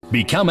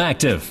Become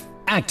active.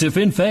 Active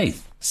in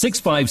Faith.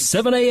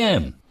 657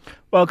 AM.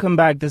 Welcome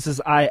back. This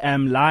is I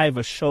Am Live,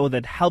 a show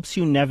that helps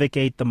you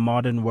navigate the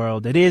modern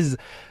world. It is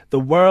the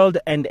world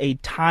and a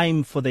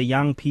time for the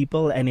young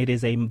people, and it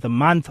is the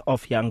month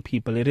of young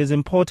people. It is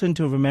important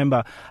to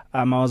remember.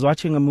 I was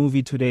watching a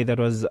movie today that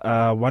was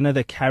one of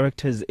the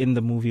characters in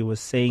the movie was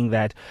saying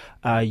that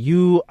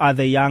you are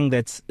the young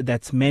that's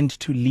meant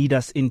to lead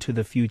us into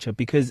the future,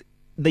 because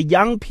the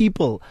young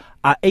people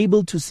are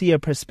able to see a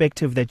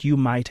perspective that you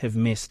might have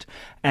missed.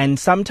 And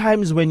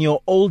sometimes when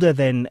you're older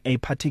than a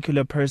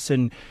particular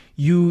person,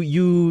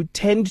 you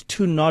tend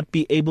to not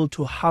be able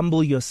to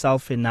humble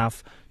yourself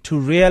enough to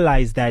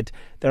realize that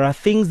there are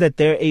things that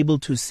they're able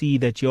to see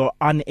that you're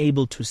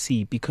unable to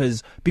see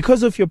because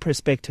of your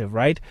perspective,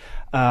 right?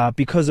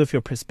 Because of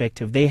your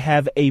perspective. They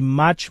have a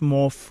much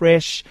more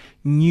fresh,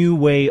 new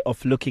way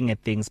of looking at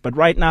things. But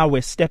right now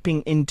we're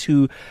stepping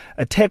into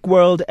a tech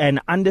world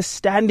and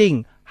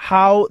understanding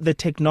how the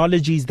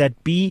technologies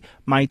that be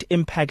might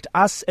impact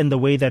us and the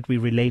way that we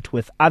relate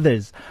with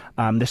others.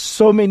 There's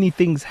so many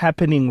things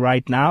happening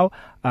right now.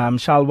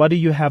 Shal, what do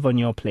you have on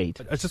your plate?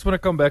 I just want to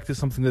come back to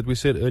something that we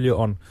said earlier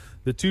on.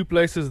 The two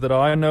places that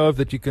I know of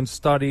that you can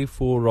study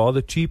for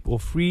rather cheap or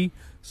free,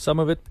 some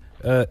of it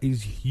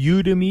is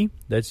Udemy.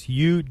 That's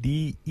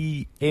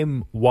Udemy,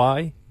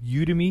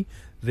 Udemy.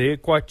 They're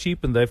quite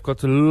cheap and they've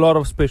got a lot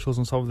of specials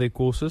on some of their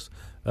courses.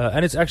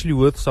 And it's actually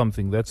worth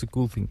something. That's a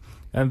cool thing.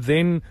 And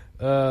then,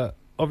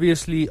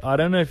 obviously, I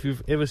don't know if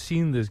you've ever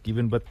seen this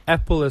given, but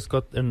Apple has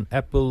got an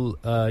Apple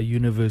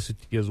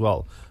University as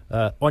well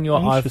on your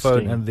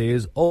iPhone. And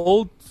there's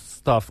old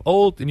stuff,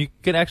 and you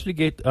can actually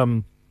get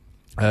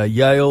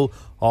Yale,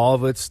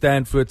 Harvard,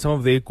 Stanford, some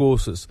of their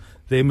courses.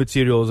 Their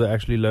materials are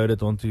actually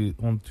loaded onto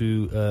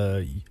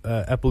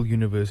Apple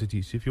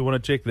University. So if you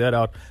want to check that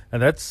out,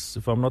 and that's,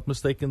 if I'm not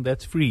mistaken,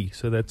 that's free.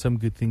 So that's some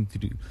good thing to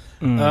do.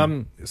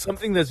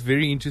 Something that's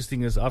very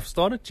interesting is I've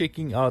started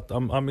checking out.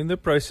 I'm in the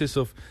process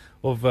of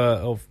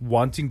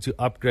wanting to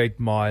upgrade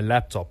my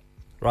laptop,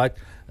 right?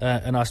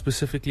 And I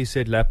specifically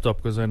said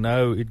laptop because I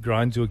know it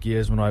grinds your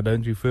gears when I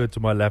don't refer to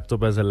my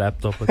laptop as a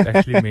laptop, but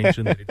actually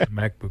mention that it's a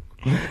MacBook.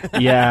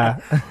 Yeah.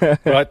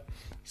 Right.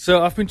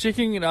 So I've been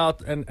checking it out,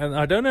 and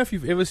I don't know if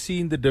you've ever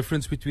seen the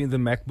difference between the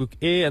MacBook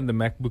Air and the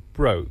MacBook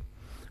Pro,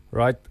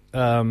 right?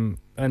 And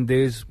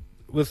there's,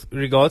 with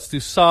regards to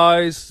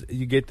size,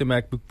 you get the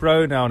MacBook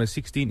Pro now on a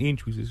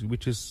 16-inch,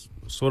 which is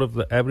sort of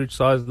the average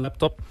size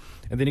laptop,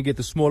 and then you get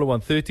the smaller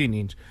one,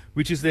 13-inch,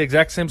 which is the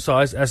exact same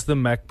size as the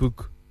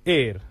MacBook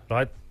Air,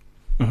 right?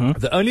 Mm-hmm.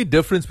 The only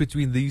difference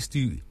between these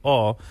two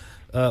are,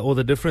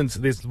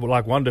 there's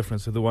like one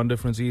difference. So the one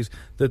difference is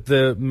that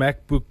the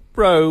MacBook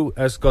Pro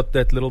has got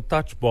that little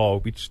touch bar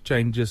which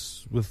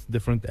changes with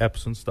different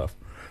apps and stuff,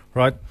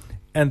 right?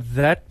 And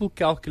that will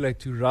calculate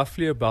to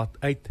roughly about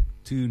 8,000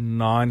 to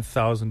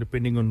 9,000,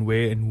 depending on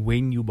where and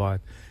when you buy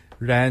it,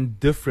 rand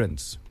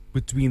difference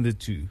between the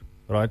two,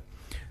 right?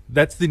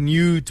 That's the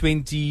new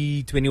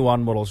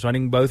 2021 models,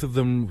 running both of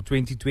them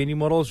 2020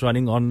 models,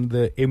 running on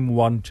the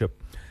M1 chip.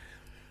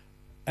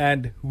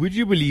 And would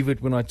you believe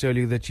it when I tell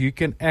you that you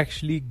can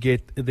actually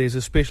there's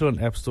a special on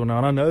App Store now,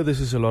 and I know this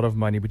is a lot of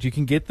money, but you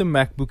can get the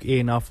MacBook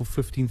Air now for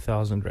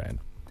 15,000 rand.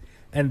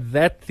 And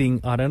that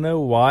thing, I don't know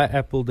why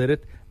Apple did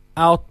it,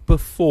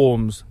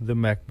 outperforms the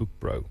MacBook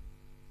Pro.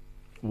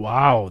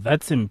 Wow,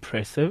 that's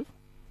impressive.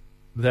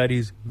 That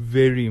is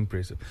very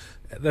impressive.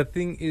 That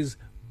thing is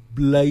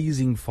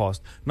blazing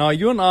fast. Now,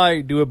 you and I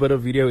do a bit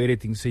of video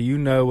editing, so you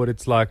know what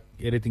it's like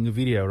editing a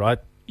video, right?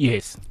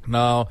 Yes.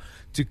 Now,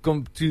 to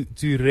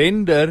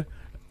render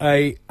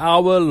a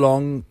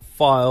hour-long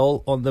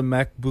file on the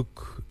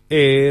MacBook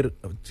Air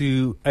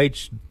to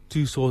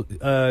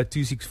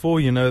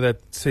H.264, you know that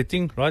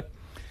setting, right?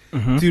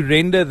 Mm-hmm. To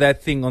render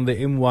that thing on the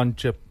M1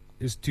 chip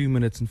is 2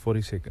 minutes and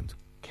 40 seconds.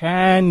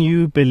 Can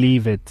you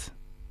believe it?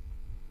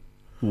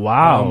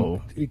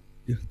 Wow.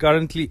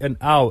 Currently an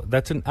hour.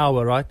 That's an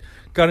hour, right?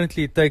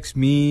 Currently it takes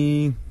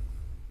me,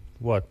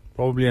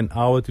 probably an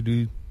hour to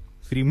do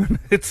 3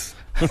 minutes.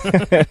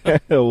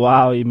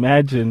 Wow,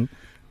 imagine.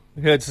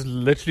 Yeah, it's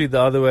literally the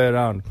other way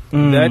around.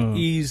 That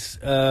is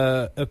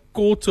a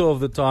quarter of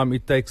the time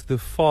it takes the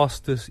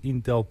fastest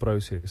Intel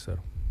processor.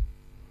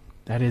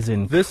 That is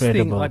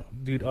incredible. This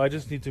thing, I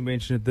just need to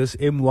mention it. This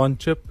M1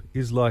 chip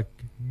is like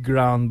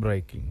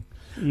groundbreaking.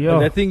 Yeah.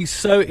 And that thing is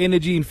so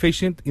energy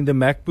efficient in the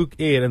MacBook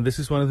Air, and this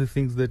is one of the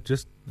things that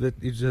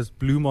it just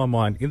blew my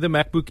mind. In the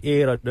MacBook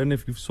Air, I don't know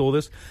if you saw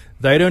this,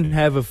 they don't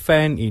have a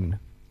fan in.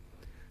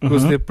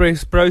 Because the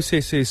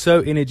processor is so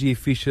energy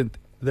efficient,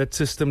 that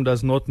system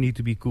does not need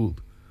to be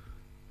cooled.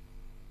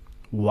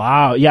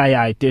 Wow.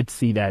 Yeah, I did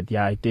see that.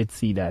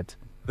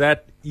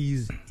 That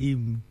is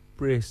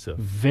impressive.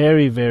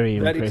 Very, very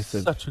impressive. That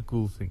is such a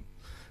cool thing.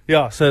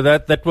 Yeah, so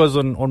that was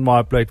on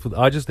my plate.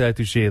 I just had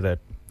to share that.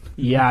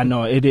 Yeah,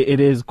 no, it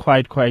is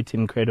quite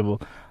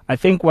incredible. I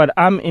think what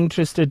I'm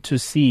interested to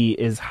see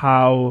is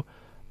how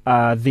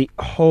the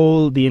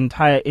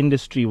entire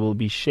industry will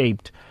be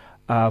shaped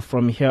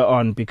from here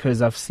on,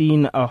 because I've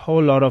seen a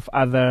whole lot of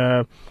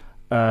other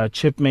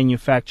chip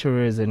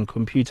manufacturers and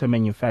computer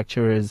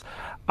manufacturers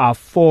are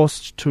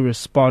forced to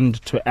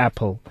respond to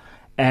Apple.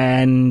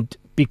 And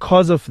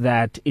because of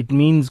that, it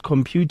means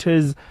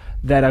computers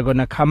that are going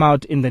to come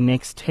out in the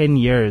next 10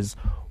 years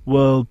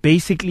will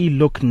basically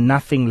look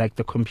nothing like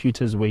the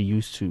computers we're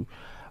used to.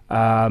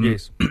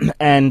 Yes.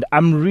 And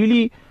I'm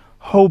really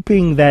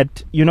hoping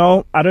that,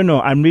 I don't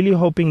know, I'm really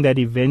hoping that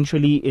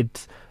eventually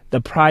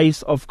the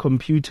price of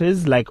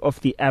computers, like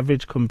of the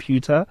average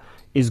computer,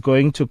 is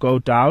going to go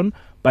down.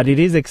 But it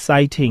is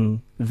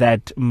exciting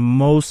that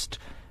most,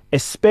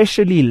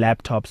 especially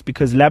laptops,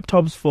 because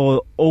laptops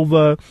for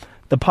over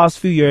the past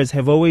few years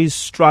have always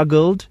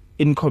struggled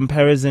in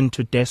comparison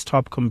to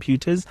desktop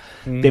computers.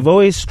 They've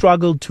always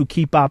struggled to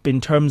keep up in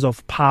terms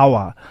of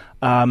power,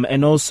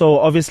 and also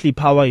obviously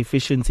power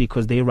efficiency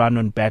because they run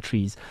on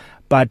batteries.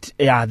 But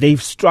yeah,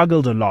 they've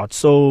struggled a lot.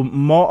 So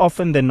more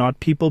often than not,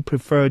 people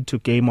prefer to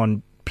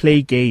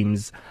play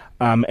games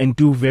and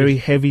do very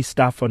heavy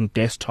stuff on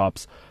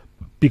desktops,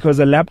 because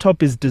a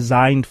laptop is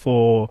designed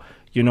for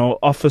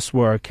office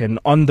work and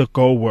on the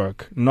go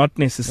work, not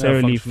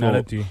necessarily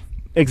for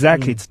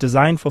exactly. It's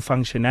designed for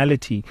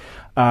functionality,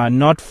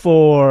 not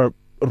for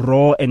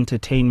raw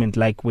entertainment,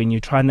 like when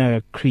you're trying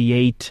to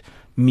create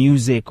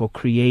music or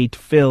create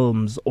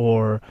films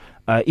or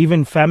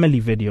even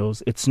family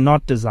videos. It's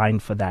not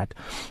designed for that.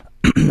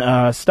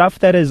 Stuff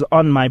that is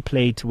on my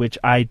plate, which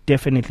I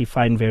definitely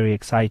find very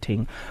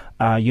exciting.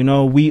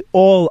 We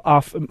all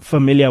are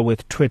familiar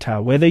with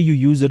Twitter. Whether you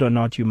use it or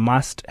not, you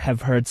must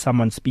have heard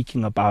someone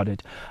speaking about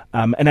it.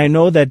 And I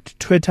know that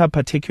Twitter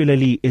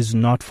particularly is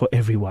not for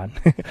everyone.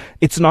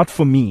 It's not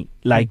for me.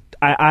 Like,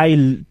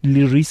 I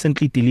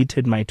recently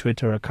deleted my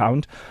Twitter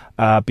account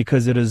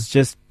because it is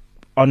just,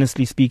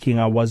 honestly speaking,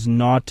 I was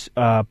not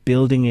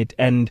building it.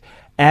 And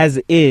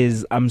as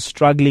is, I'm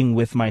struggling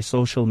with my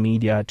social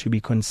media to be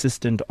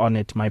consistent on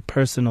it, my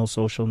personal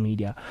social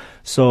media.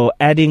 So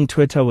adding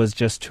Twitter was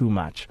just too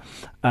much.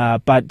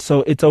 But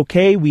so it's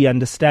okay. We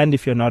understand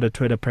if you're not a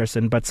Twitter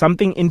person. But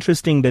something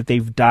interesting that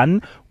they've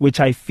done, which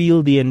I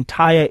feel the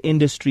entire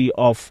industry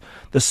of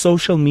the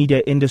social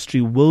media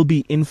industry will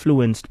be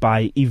influenced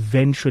by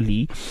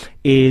eventually,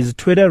 is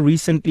Twitter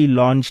recently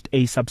launched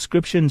a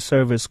subscription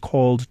service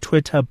called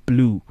Twitter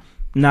Blue.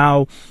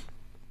 Now,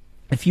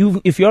 if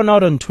you're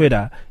not on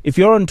Twitter, if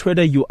you're on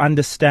Twitter, you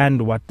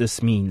understand what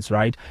this means,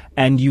 right?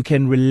 And you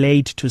can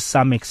relate to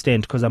some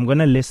extent, because I'm going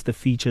to list the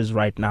features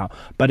right now.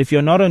 But if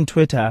you're not on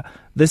Twitter,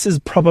 this is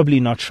probably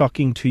not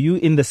shocking to you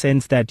in the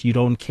sense that you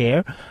don't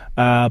care.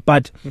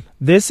 But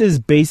this is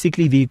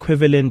basically the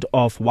equivalent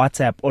of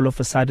WhatsApp all of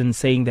a sudden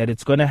saying that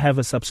it's going to have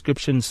a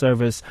subscription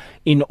service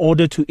in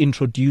order to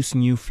introduce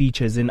new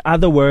features. In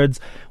other words,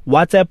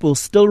 WhatsApp will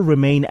still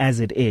remain as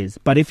it is.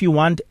 But if you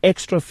want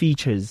extra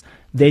features,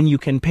 then you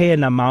can pay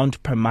an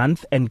amount per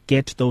month and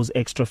get those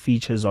extra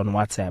features on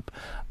WhatsApp,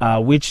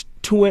 which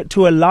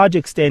to a large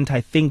extent, I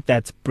think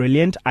that's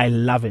brilliant. I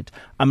love it.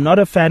 I'm not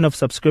a fan of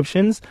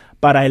subscriptions,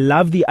 but I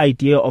love the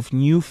idea of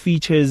new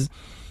features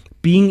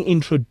being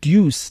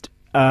introduced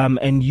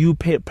and you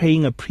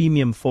paying a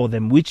premium for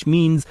them, which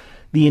means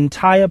the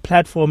entire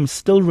platform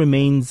still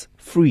remains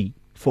free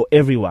for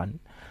everyone.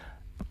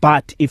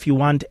 But if you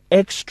want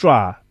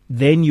extra,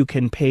 then you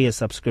can pay a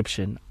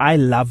subscription. I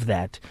love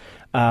that.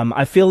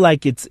 I feel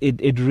like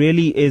it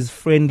really is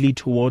friendly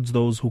towards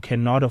those who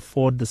cannot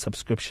afford the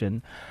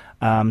subscription.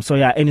 And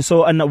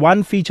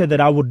one feature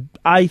that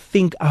I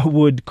think I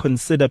would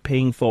consider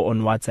paying for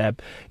on WhatsApp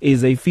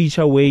is a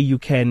feature where you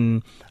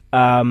can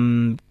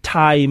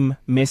time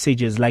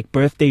messages like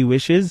birthday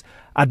wishes.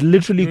 I'd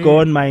literally go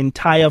on my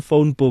entire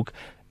phone book.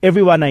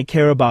 Everyone I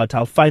care about,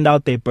 I'll find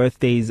out their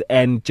birthdays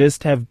and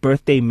just have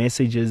birthday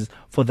messages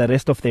for the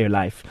rest of their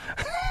life.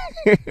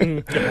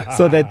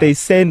 So that they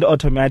send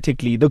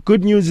automatically. The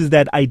good news is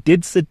that I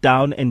did sit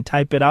down and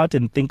type it out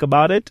and think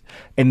about it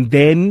and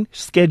then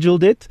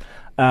scheduled it.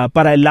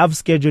 But I love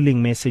scheduling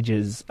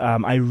messages.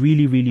 I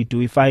really, really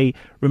do. If I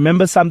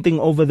remember something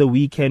over the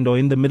weekend or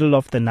in the middle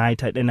of the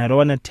night and I don't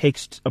want to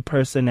text a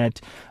person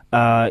at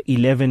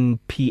 11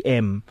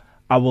 p.m.,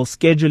 I will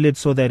schedule it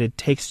so that it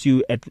texts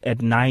you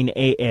at 9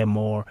 a.m.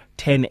 or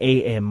 10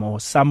 a.m. or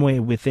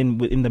somewhere within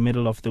the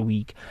middle of the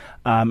week.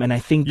 And I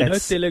think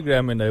that's...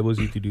 Telegram enables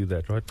you to do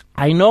that, right?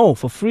 I know,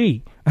 for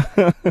free.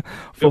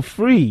 For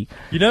free.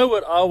 You know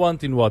what I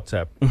want in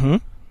WhatsApp? Mm-hmm.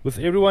 With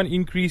everyone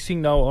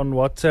increasing now on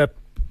WhatsApp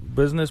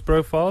business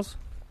profiles?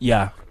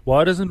 Yeah.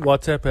 Why doesn't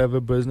WhatsApp have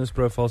a business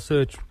profile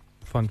search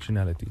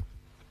functionality?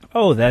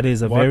 Oh, that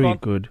is a very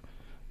good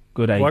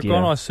idea. Why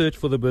can't I search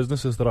for the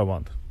businesses that I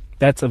want?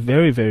 That's a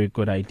very, very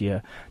good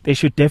idea. They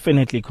should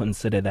definitely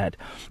consider that.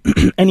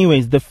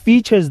 Anyways, the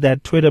features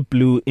that Twitter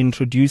Blue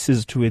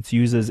introduces to its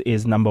users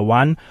is, number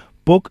one,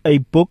 book a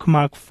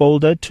bookmark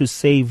folder to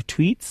save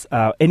tweets.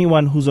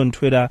 Anyone who's on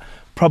Twitter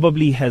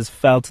probably has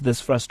felt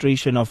this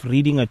frustration of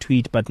reading a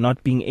tweet but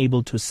not being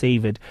able to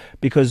save it,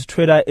 because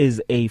Twitter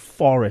is a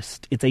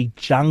forest. It's a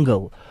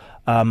jungle.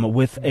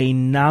 With a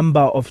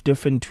number of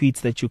different tweets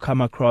that you come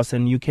across,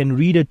 and you can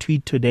read a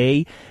tweet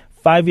today,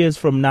 5 years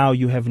from now,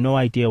 you have no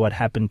idea what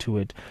happened to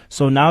it.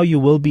 So now you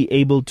will be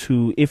able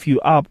to, if you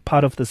are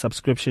part of the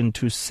subscription,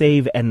 to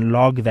save and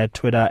log that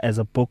Twitter as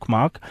a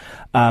bookmark,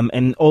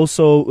 and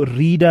also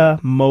reader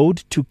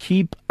mode to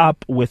keep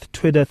up with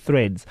Twitter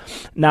threads.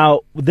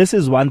 Now, this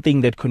is one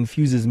thing that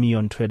confuses me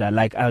on Twitter.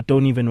 Like, I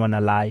don't even want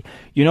to lie.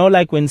 You know,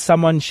 like when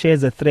someone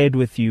shares a thread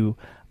with you,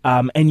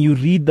 and you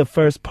read the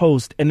first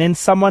post and then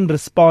someone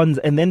responds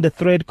and then the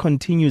thread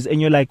continues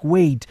and you're like,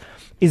 wait,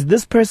 is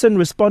this person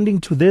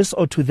responding to this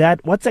or to that?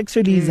 What's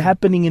actually is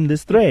happening in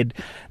this thread?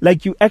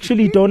 Like, you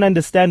actually don't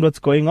understand what's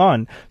going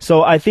on.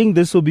 So I think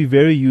this will be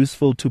very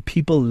useful to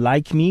people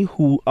like me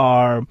who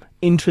are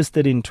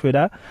interested in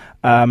Twitter.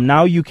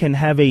 Now you can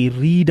have a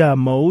reader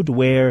mode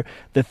where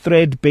the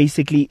thread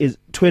basically is,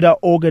 Twitter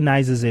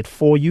organizes it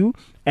for you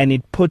and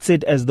it puts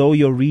it as though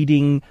you're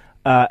reading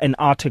an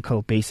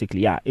article,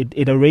 basically. Yeah,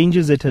 it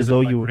arranges it as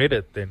though like you read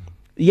it then.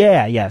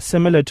 Yeah,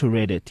 similar to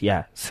Reddit.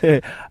 Yeah, so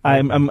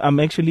I'm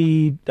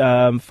actually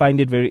find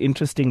it very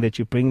interesting that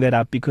you bring that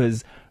up,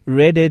 because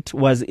Reddit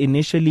was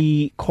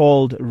initially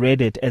called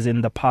Reddit, as in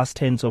the past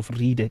tense of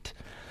read it.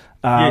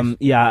 Yes.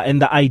 Yeah,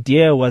 and the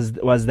idea was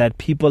that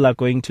people are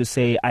going to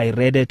say, I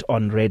read it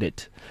on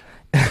Reddit.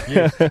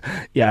 Yes.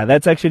 Yeah,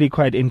 that's actually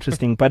quite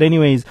interesting. But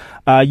anyways,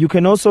 you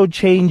can also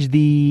change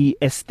the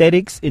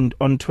aesthetics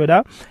on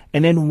Twitter.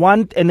 And then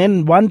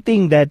one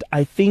thing that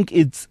I think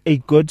it's a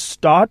good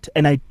start,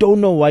 and I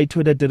don't know why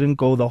Twitter didn't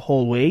go the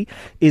whole way,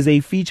 is a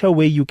feature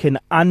where you can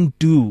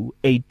undo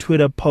a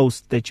Twitter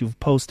post that you've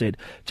posted,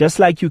 just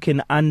like you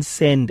can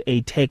unsend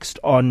a text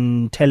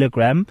on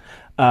Telegram.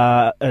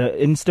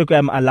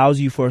 Instagram allows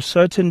you for a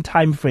certain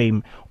time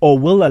frame, or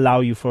will allow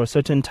you for a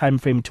certain time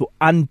frame, to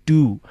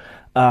undo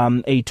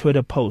a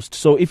Twitter post.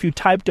 So if you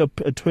typed a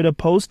Twitter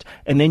post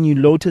and then you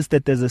notice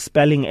that there's a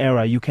spelling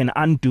error, you can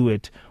undo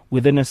it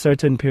within a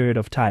certain period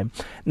of time.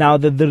 Now,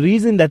 the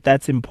reason that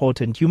that's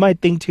important, you might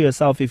think to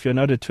yourself, if you're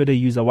not a Twitter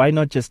user, why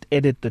not just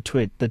edit the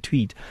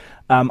tweet?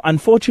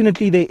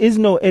 Unfortunately, there is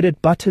no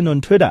edit button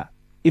on Twitter.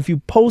 If you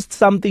post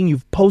something,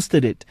 you've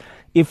posted it.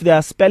 If there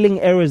are spelling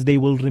errors, they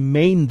will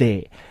remain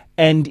there.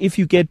 And if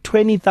you get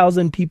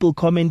 20,000 people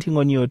commenting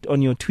on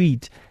your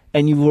tweet,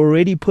 and you've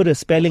already put a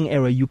spelling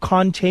error, you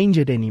can't change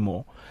it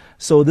anymore.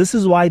 So this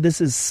is why this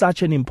is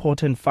such an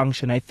important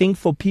function. I think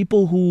for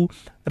people who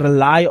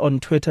rely on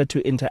Twitter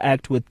to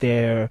interact with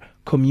their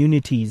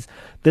communities,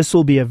 this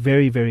will be a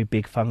very, very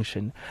big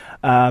function.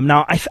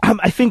 Now,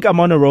 I think I'm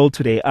on a roll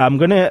today. I'm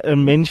going to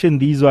mention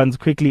these ones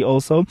quickly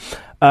also.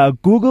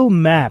 Google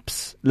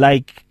Maps.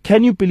 Like,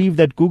 can you believe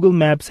that Google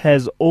Maps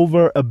has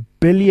over 1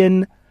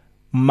 billion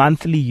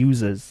monthly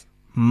users?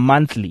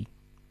 Monthly.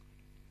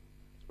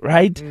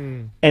 Right?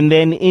 And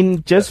then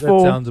that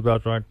sounds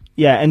about right.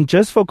 Yeah, and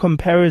just for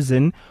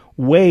comparison,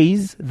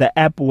 Waze, the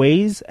app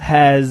Waze,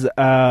 has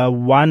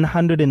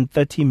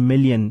 130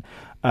 million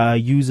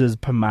users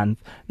per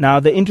month. Now,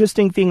 the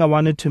interesting thing I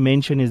wanted to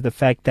mention is the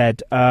fact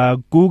that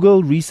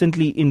Google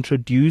recently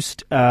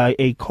introduced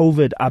a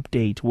COVID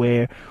update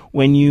where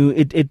when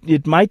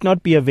it might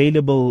not be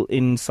available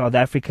in South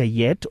Africa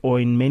yet or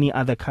in many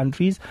other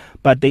countries,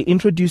 but they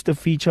introduced a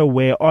feature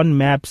where on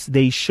maps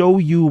they show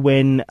you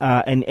when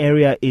an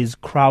area is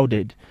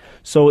crowded.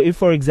 So if,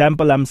 for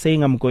example, I'm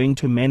saying I'm going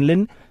to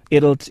Menlyn,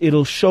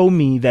 it'll show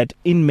me that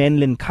in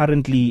Menlyn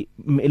currently,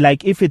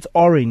 like if it's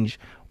orange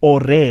or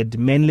red,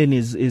 Menlyn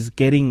is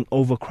getting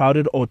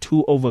overcrowded or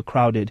too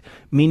overcrowded,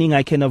 meaning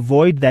I can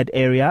avoid that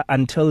area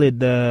until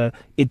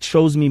it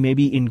shows me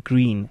maybe in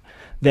green.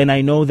 Then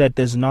I know that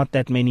there's not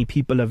that many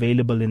people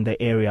available in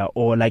the area,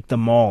 or like the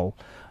mall.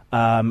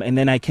 And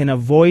then I can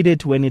avoid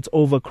it when it's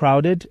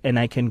overcrowded, and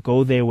I can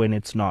go there when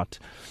it's not.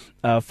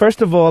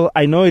 First of all,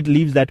 I know it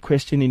leaves that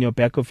question in your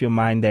back of your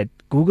mind that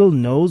Google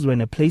knows when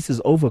a place is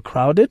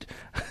overcrowded.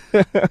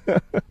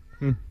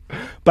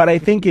 But I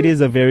think it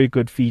is a very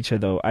good feature,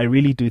 though. I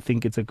really do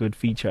think it's a good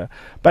feature.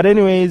 But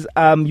anyways,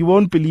 you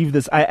won't believe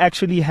this. I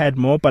actually had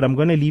more, but I'm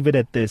going to leave it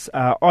at this.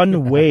 On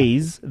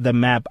Waze, the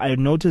map, I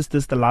noticed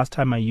this the last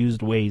time I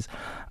used Waze.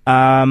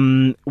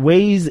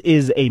 Waze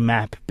is a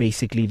map,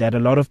 basically, that a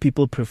lot of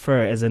people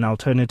prefer as an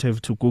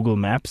alternative to Google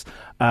Maps.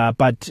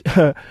 But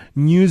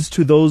news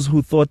to those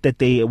who thought that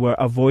they were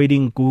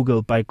avoiding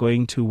Google by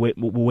going to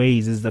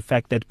Waze is the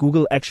fact that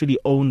Google actually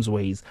owns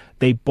Waze.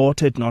 They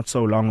bought it not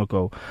so long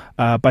ago.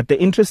 But the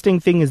interesting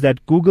thing is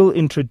that Google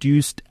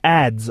introduced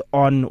ads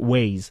on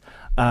Waze.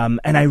 And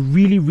I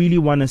really, really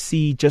want to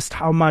see just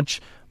how much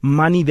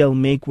money they'll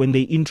make when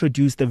they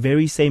introduce the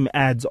very same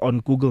ads on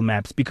Google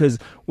Maps. Because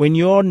when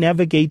you're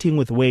navigating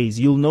with Waze,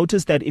 you'll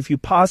notice that if you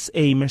pass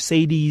a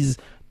Mercedes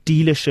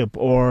dealership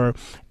or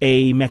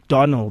a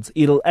McDonald's,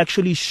 it'll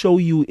actually show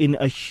you in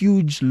a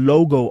huge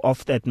logo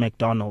of that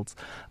McDonald's.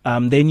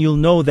 Then you'll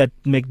know that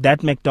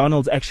that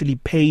McDonald's actually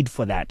paid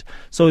for that.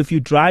 So if you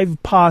drive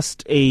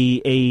past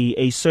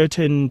a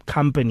certain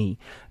company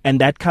and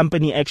that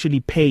company actually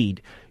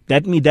paid,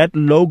 that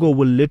logo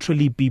will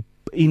literally be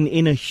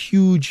in a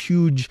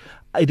huge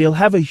it'll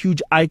have a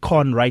huge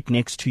icon right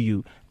next to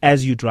you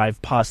as you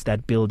drive past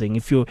that building.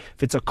 If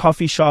it's a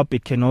coffee shop,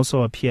 it can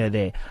also appear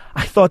there.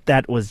 I thought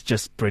that was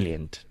just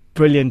brilliant.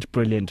 Brilliant,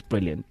 brilliant,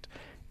 brilliant.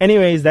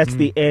 Anyways, that's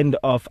the end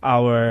of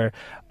our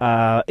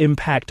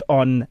impact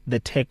on the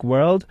tech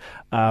world.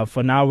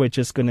 For now, we're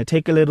just going to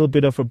take a little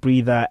bit of a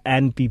breather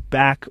and be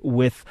back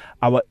with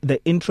the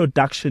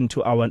introduction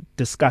to our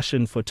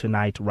discussion for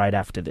tonight right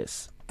after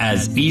this.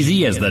 As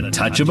easy as the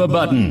touch of a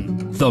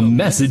button. The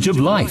message of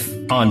life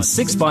on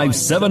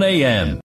 657 AM.